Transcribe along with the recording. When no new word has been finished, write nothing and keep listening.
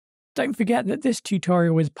Don't forget that this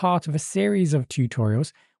tutorial is part of a series of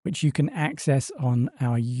tutorials which you can access on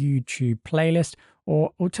our YouTube playlist,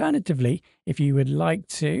 or alternatively, if you would like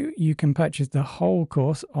to, you can purchase the whole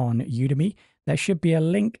course on Udemy. There should be a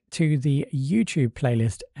link to the YouTube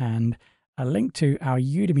playlist and a link to our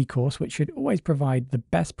Udemy course, which should always provide the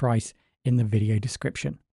best price in the video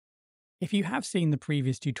description. If you have seen the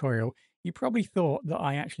previous tutorial, you probably thought that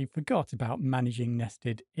I actually forgot about managing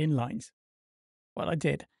nested inlines. Well, I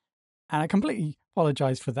did. And I completely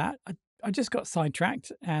apologize for that. I just got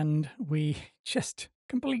sidetracked and we just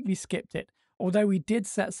completely skipped it. Although we did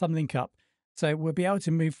set something up, so we'll be able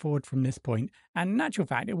to move forward from this point. And in actual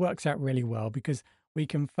fact, it works out really well because we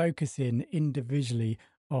can focus in individually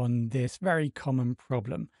on this very common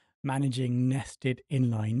problem, managing nested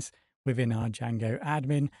inlines within our Django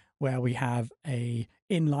admin, where we have a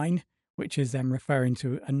inline, which is then referring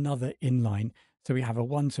to another inline. So we have a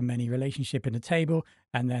one-to-many relationship in a table,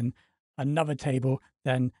 and then another table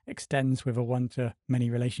then extends with a one-to-many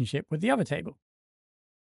relationship with the other table.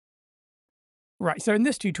 Right, so in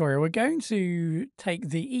this tutorial, we're going to take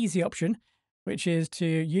the easy option, which is to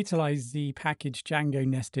utilize the package Django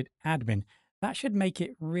nested admin. That should make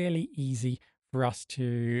it really easy for us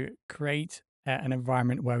to create an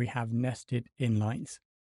environment where we have nested inlines.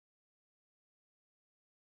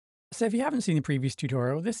 So if you haven't seen the previous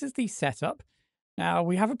tutorial, this is the setup. Now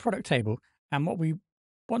we have a product table, and what we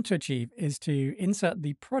want to achieve is to insert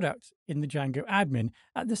the product in the Django admin.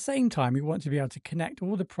 At the same time, we want to be able to connect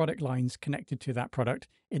all the product lines connected to that product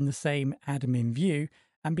in the same admin view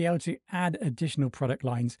and be able to add additional product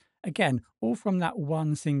lines, again, all from that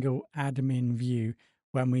one single admin view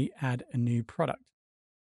when we add a new product.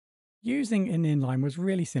 Using an inline was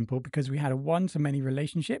really simple because we had a one-to-many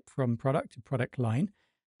relationship from product to product line.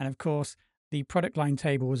 And of course, the product line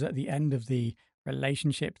table was at the end of the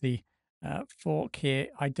relationship, the fork here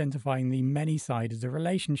identifying the many side of the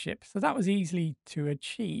relationship. So that was easy to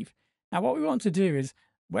achieve. Now, what we want to do is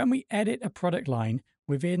when we edit a product line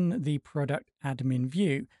within the product admin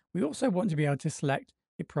view, we also want to be able to select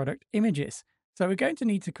the product images. So we're going to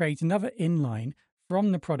need to create another inline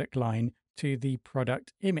from the product line to the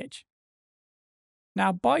product image.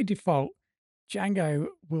 Now, by default, Django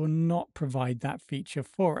will not provide that feature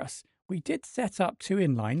for us. We did set up two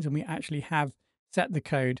inlines, and we actually have set the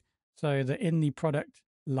code so that in the product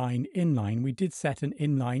line inline, we did set an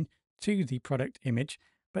inline to the product image,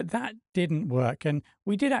 but that didn't work. And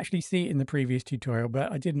we did actually see it in the previous tutorial,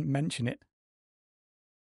 but I didn't mention it.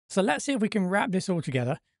 So let's see if we can wrap this all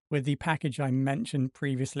together with the package I mentioned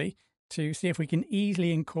previously to see if we can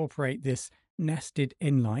easily incorporate this nested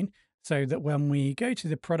inline so that when we go to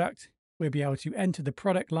the product, we'll be able to enter the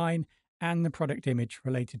product line and the product image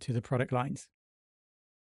related to the product lines.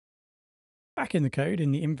 Back in the code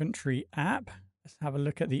in the inventory app, let's have a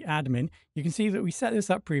look at the admin. You can see that we set this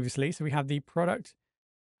up previously. So we have the product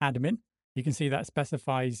admin. You can see that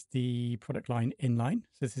specifies the product line inline.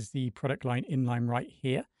 So this is the product line inline right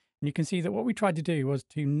here. And you can see that what we tried to do was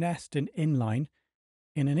to nest an inline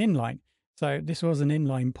in an inline. So this was an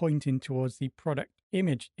inline pointing towards the product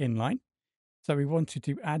image inline. So we wanted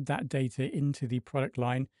to add that data into the product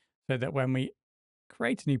line so that when we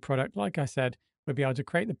create a new product, like I said, we'll be able to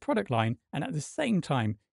create the product line and at the same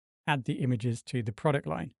time add the images to the product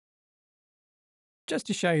line. Just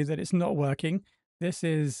to show you that it's not working, this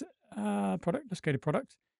is product. Let's go to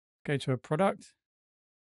product, go to a product,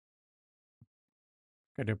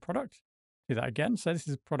 go to a product, do that again. So this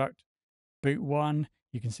is product boot one.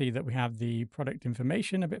 You can see that we have the product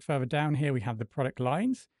information a bit further down here. We have the product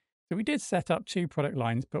lines. So we did set up two product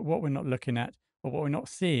lines, but what we're not looking at or what we're not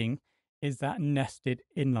seeing is that nested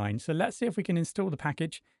inline. So let's see if we can install the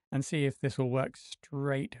package and see if this will work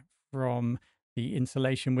straight from the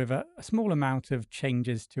installation with a small amount of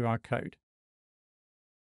changes to our code.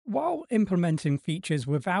 While implementing features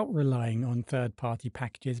without relying on third-party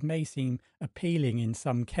packages may seem appealing in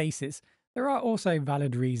some cases, there are also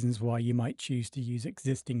valid reasons why you might choose to use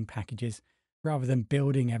existing packages rather than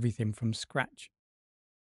building everything from scratch.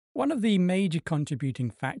 One of the major contributing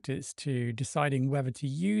factors to deciding whether to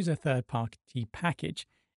use a third-party package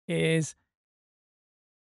is,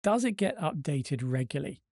 does it get updated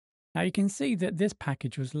regularly? Now you can see that this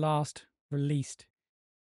package was last released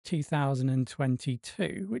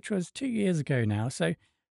 2022, which was 2 years ago now. So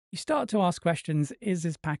you start to ask questions, is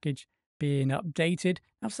this package being updated?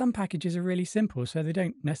 Now some packages are really simple, so they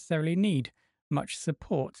don't necessarily need much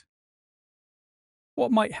support.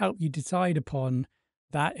 What might help you decide upon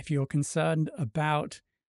that if you're concerned about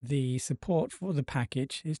the support for the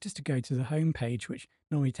package is just to go to the home page, which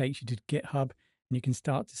normally takes you to GitHub, and you can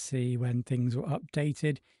start to see when things were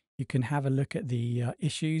updated. You can have a look at the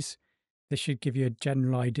issues This should give you a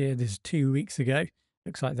general idea. This is 2 weeks ago.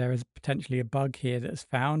 Looks like there is potentially a bug here that's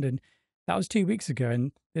found, and that was 2 weeks ago,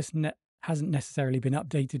 and this hasn't necessarily been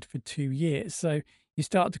updated for 2 years. So you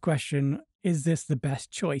start to question, is this the best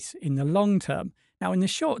choice in the long term? Now, in the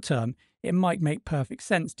short term, it might make perfect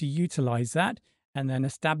sense to utilize that and then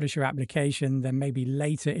establish your application. Then maybe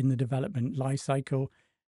later in the development lifecycle,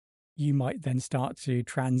 you might then start to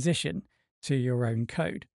transition to your own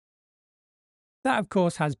code. That, of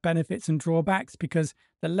course, has benefits and drawbacks, because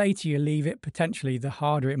the later you leave it, potentially the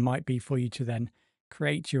harder it might be for you to then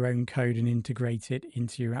create your own code and integrate it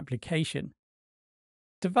into your application.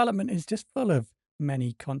 Development is just full of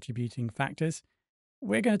many contributing factors.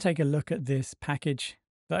 We're going to take a look at this package,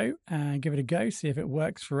 though, and give it a go, see if it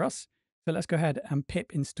works for us. So let's go ahead and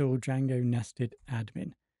pip install Django nested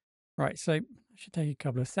admin. Right, so it should take a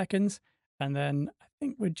couple of seconds, and then I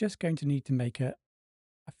think we're just going to need to make a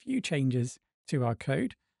few changes to our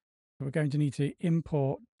code. So we're going to need to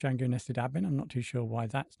import Django nested admin. I'm not too sure why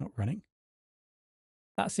that's not running.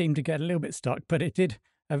 That seemed to get a little bit stuck, but it did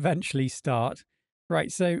eventually start. Right,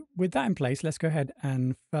 so with that in place, let's go ahead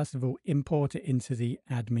and first of all import it into the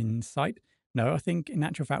admin site. No, I think in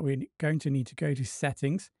actual fact we're going to need to go to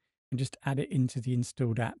settings and just add it into the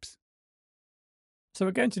installed apps. So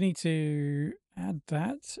we're going to need to add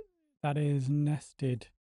that. That is nested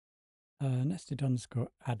underscore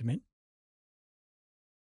admin.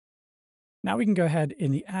 Now we can go ahead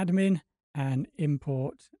in the admin and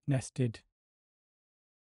import nested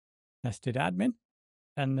admin,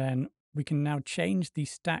 and then we can now change the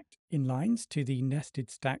stacked inlines to the nested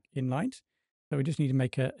stack inlines. So we just need to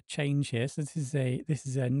make a change here. So this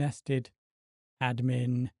is a nested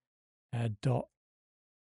admin dot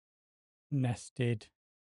nested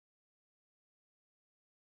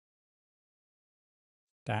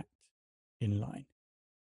stacked inline.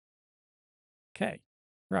 Okay,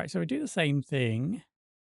 right. So we do the same thing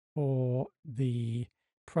for the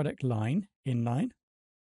product line inline.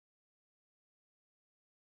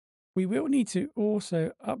 We will need to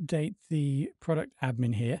also update the product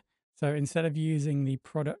admin here. So instead of using the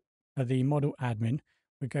the model admin,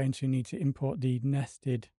 we're going to need to import the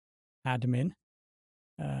nested admin,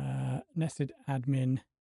 nested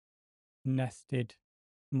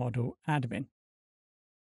model admin.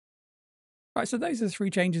 Right, so those are the 3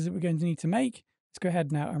 changes that we're going to need to make. Let's go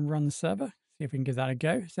ahead now and run the server, see if we can give that a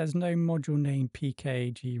go. It says no module name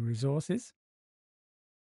pkg resources.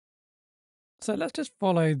 So let's just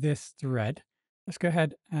follow this thread. Let's go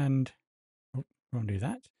ahead and, oh, we won't do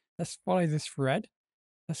that. Let's follow this thread.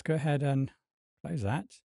 Let's go ahead and close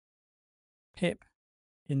that. Pip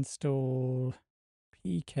install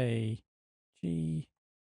pkg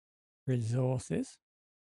resources.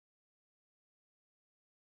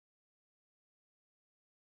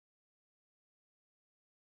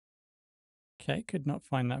 Okay, could not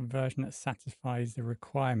find that version that satisfies the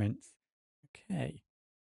requirements. Okay.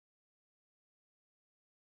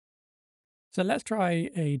 So let's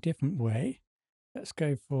try a different way. Let's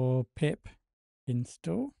go for pip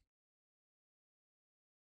install,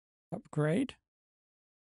 upgrade,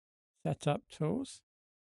 setup tools.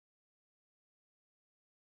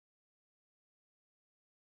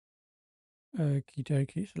 Okie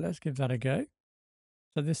dokie, so let's give that a go.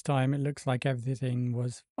 So this time it looks like everything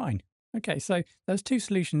was fine. Okay, so there's 2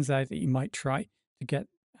 solutions there that you might try to get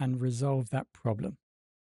and resolve that problem.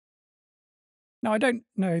 Now, I don't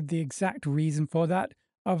know the exact reason for that,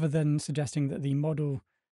 other than suggesting that the model,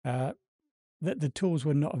 that the tools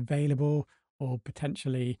were not available, or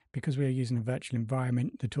potentially because we were using a virtual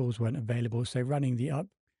environment, the tools weren't available. So running the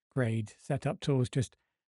upgrade setup tools just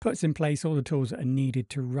puts in place all the tools that are needed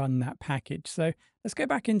to run that package. So let's go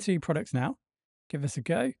back into products now, give us a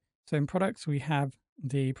go. So in products, we have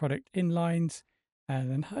the product inlines, and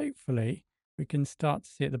then hopefully we can start to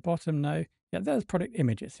see at the bottom. No, yeah, there's product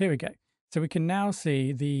images. Here we go. So we can now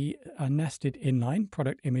see the nested inline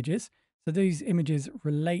product images. So these images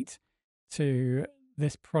relate to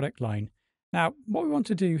this product line. Now, what we want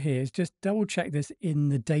to do here is just double check this in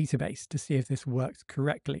the database to see if this works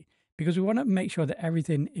correctly, because we want to make sure that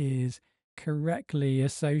everything is correctly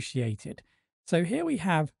associated. So here we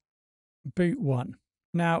have boot 1.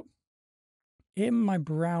 Now, in my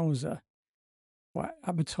browser, right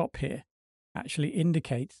at the top here, actually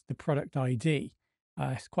indicates the product ID.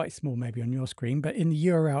 It's quite small maybe on your screen, but in the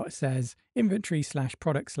URL it says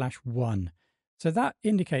inventory/product/1. So that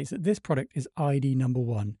indicates that this product is ID number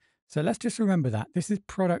 1. So let's just remember that. This is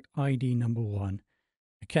product ID number 1.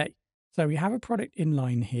 Okay, so we have a product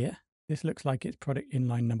inline here. This looks like it's product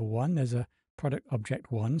inline number 1. There's a product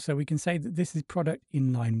object 1. So we can say that this is product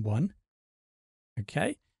inline 1.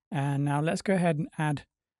 Okay, and now let's go ahead and add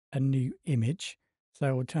a new image.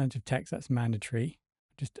 So alternative text, that's mandatory.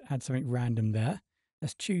 Just add something random there.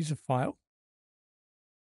 Let's choose a file.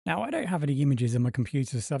 Now, I don't have any images on my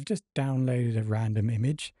computer, so I've just downloaded a random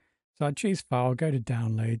image. So I choose File, go to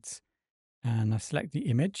Downloads, and I select the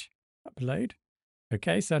image, Upload.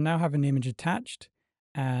 Okay, so I now have an image attached,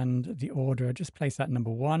 and the order, I just place that number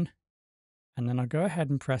 1, and then I'll go ahead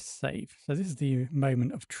and press Save. So this is the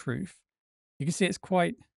moment of truth. You can see it's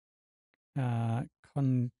quite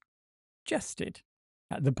congested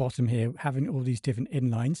at the bottom here, having all these different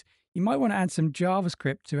inlines. You might want to add some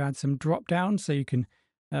JavaScript to add some drop downs, so you can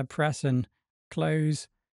press and close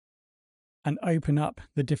and open up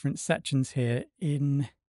the different sections here in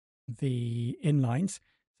the inlines.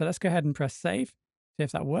 So let's go ahead and press Save, see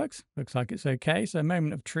if that works. Looks like it's okay. So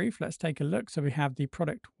moment of truth, let's take a look. So we have the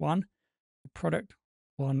product 1, the product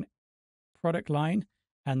 1 product line,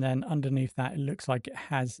 and then underneath that, it looks like it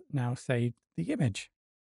has now saved the image.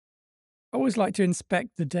 I always like to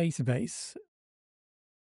inspect the database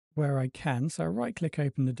where I can. So right click,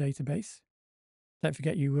 open the database. Don't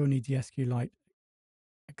forget you will need the SQLite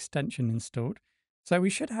extension installed. So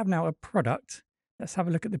we should have now a product. Let's have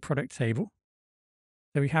a look at the product table.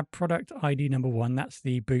 So we have product ID number 1. That's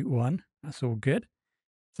the boot one. That's all good.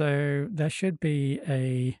 So there should be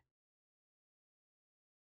a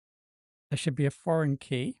foreign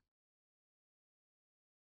key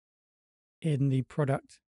in the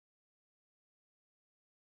product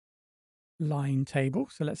line table.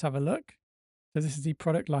 So let's have a look. So this is the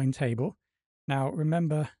product line table. Now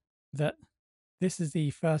remember that this is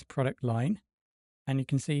the first product line, and you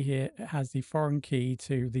can see here it has the foreign key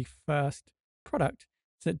to the first product.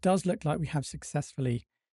 So it does look like we have successfully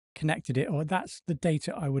connected it, or that's the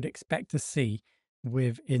data I would expect to see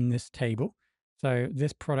within this table. So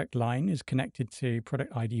this product line is connected to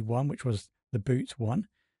product ID 1, which was the boot one.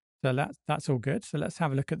 So that's all good. So let's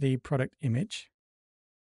have a look at the product image.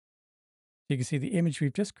 You can see the image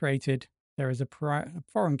we've just created. There is a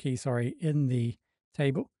foreign key, in the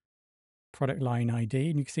table, product line ID,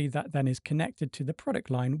 and you can see that then is connected to the product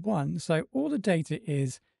line 1. So all the data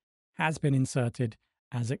has been inserted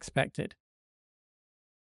as expected.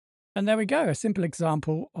 And there we go, a simple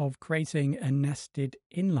example of creating a nested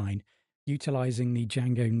inline utilizing the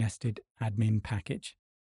Django nested admin package.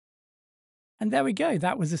 And there we go,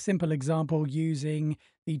 that was a simple example using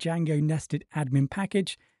the Django nested admin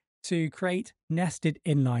package to create nested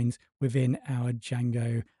inlines within our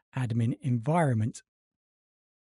Django admin environment.